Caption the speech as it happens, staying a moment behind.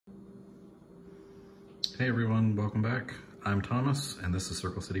Hey everyone, welcome back. I'm Thomas and this is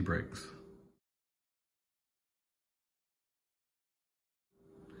Circle City Breaks.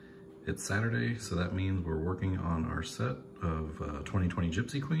 It's Saturday, so that means we're working on our set of 2020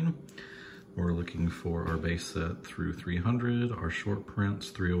 Gypsy Queen. We're looking for our base set through 300, our short prints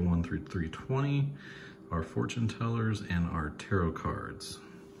 301 through 320, our fortune tellers, and our tarot cards.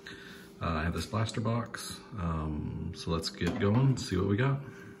 I have this blaster box, so let's get going, see what we got.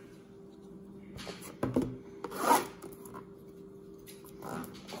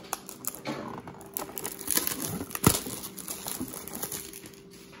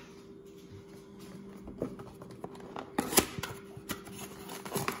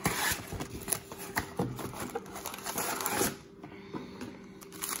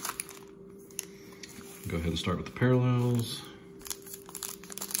 Go ahead and start with the parallels.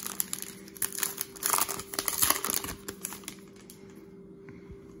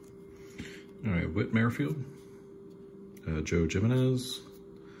 All right, Whit Merrifield, Joe Jimenez,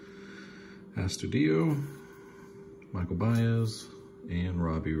 Astudillo, Michael Baez, and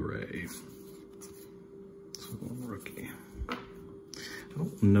Robbie Ray. So rookie. I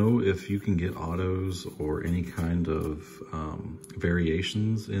don't know if you can get autos or any kind of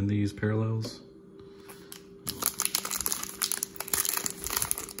variations in these parallels.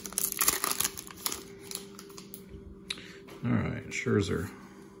 All right, Scherzer,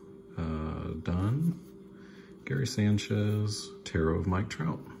 Dunn, Gary Sanchez, tarot of Mike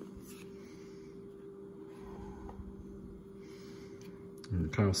Trout.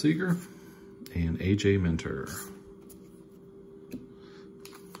 And Kyle Seager and AJ Minter.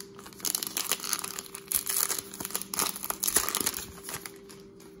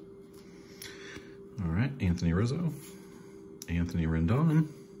 All right, Anthony Rizzo, Anthony Rendon,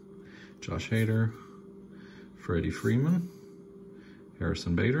 Josh Hader, Freddie Freeman,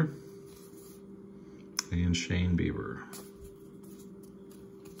 Harrison Bader, and Shane Bieber.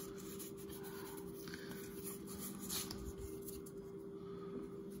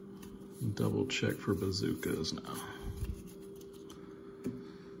 Double check for bazookas now.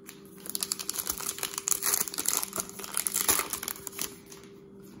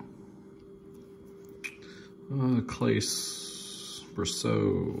 Clace,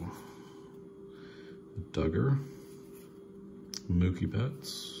 Brosseau, Duggar, Mookie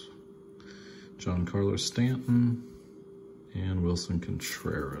Betts, John Carlos Stanton, and Wilson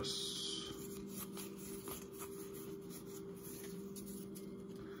Contreras.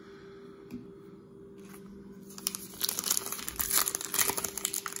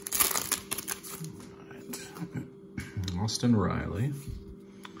 Right. Austin Riley,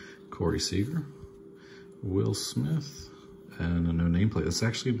 Corey Seager, Will Smith, and a no nameplate. It's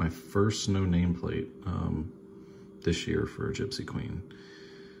actually my first no nameplate this year for Gypsy Queen.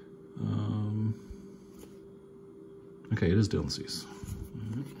 Okay, it is Dylan Cease.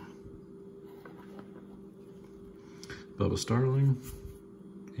 Bubba Starling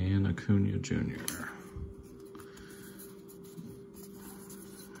and Acuna Jr.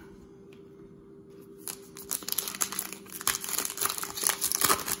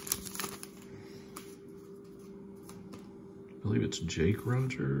 I believe it's Jake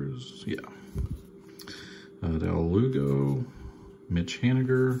Rogers. Yeah. Dal Lugo, Mitch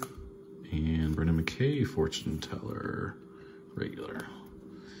Haniger, and Brendan McKay, fortune teller, regular.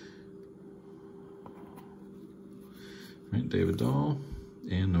 Right, David Dahl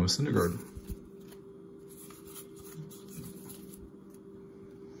and Noah Syndergaard.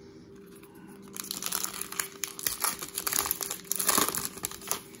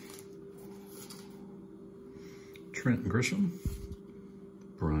 Trent Grisham,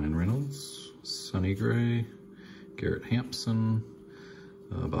 Brian Reynolds, Sonny Gray, Garrett Hampson,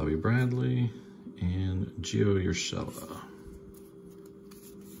 Bobby Bradley, and Gio Urshela.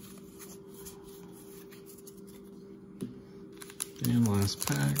 And last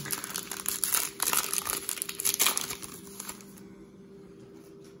pack.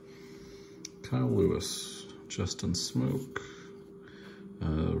 Kyle Lewis, Justin Smoke,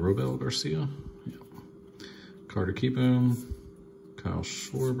 Robel Garcia, yeah. Carter Keyboom, Kyle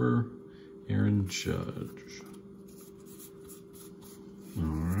Schwarber, Aaron Judge. All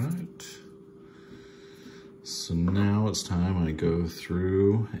right. So now it's time I go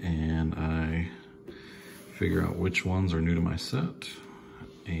through and I figure out which ones are new to my set,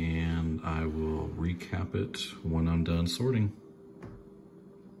 and I will recap it when I'm done sorting.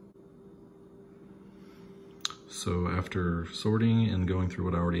 So after sorting and going through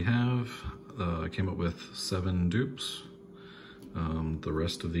what I already have, I came up with 7 dupes. The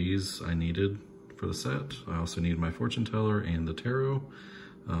rest of these I needed for the set. I also need my fortune teller and the tarot.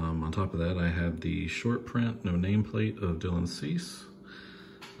 On top of that, I have the short print, no nameplate of Dylan Cease.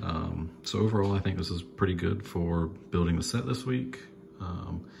 So overall, I think this is pretty good for building the set this week.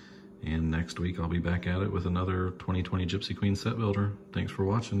 And next week, I'll be back at it with another 2020 Gypsy Queen set builder. Thanks for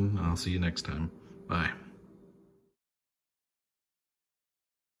watching, and I'll see you next time. Bye.